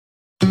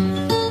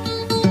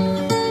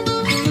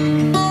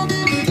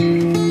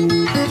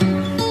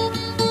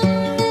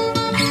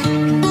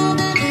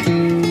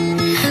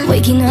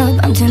Waking up,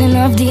 I'm turning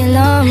off the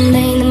alarm,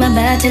 laying in my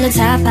bed till it's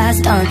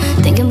dawn.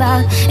 Thinking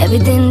about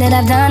everything that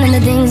I've done and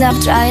the things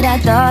I've tried. I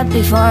thought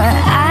before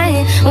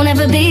I won't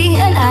ever be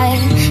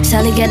alive.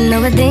 Slowly getting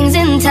over things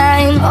in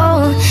time.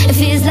 Oh, it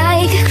feels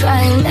like a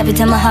crime every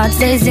time my heart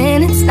stays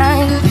in its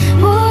line.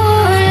 Ooh,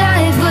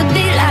 life would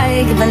be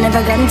like if I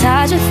never got in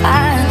touch with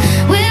fire.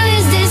 Where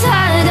is this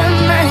heart of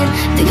mine?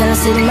 Think I'll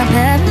sit in my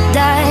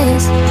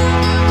paradise.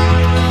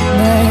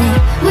 But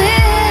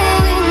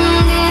where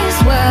in this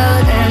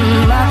world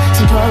am I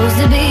supposed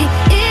to be?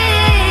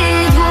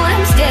 Is what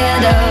I'm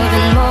scared of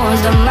and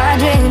most of my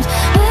dreams.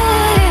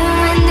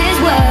 Where in this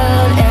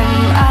world am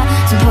I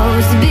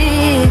supposed to be?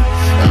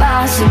 Am I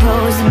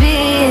supposed to be?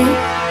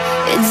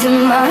 It's in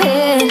my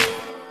head.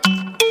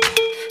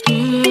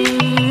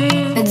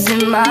 It's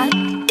in my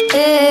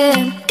head.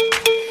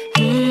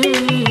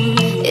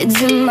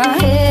 It's in my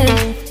head.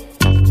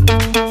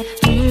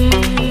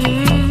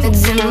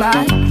 It's in my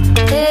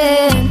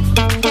head.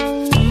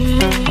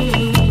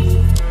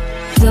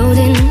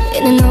 Floating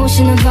in an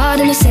ocean of art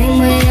in the same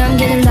way I'm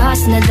getting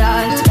lost in the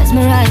dark.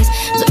 Mesmerized,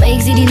 so it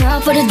makes it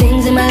enough for the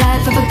things in my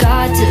life I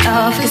forgot to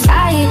love. Cause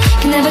I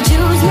can never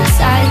choose my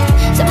side,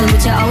 something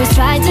which I always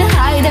try to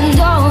hide. And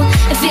oh,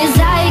 it feels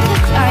like a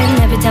crime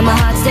every time my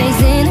heart stays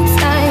in its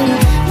time.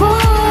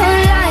 What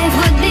life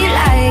would be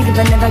like if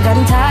I never got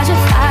in touch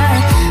with fire?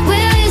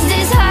 Where is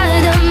this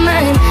heart of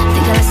mine?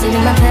 Think I'll sit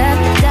in my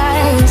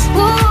paradise.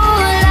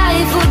 What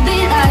life would be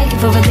like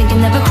if overthinking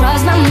never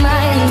crossed my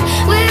mind?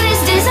 Where is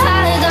this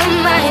heart of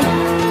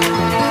mine?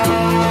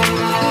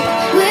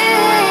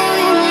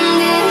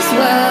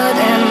 World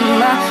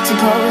am I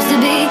supposed to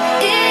be?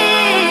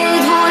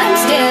 Is what I'm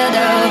scared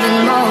of and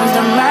most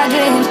of my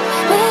dreams.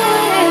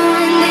 Where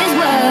in this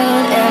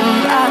world am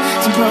I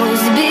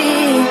supposed to be?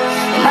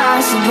 Am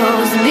I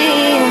supposed to be?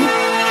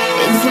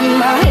 It's in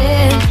my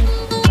head.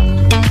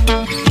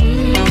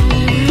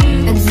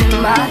 It's in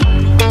my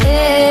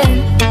head.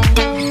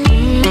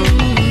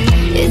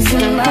 It's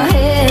in my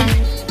head.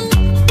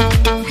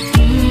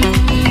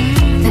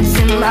 It's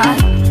in my head.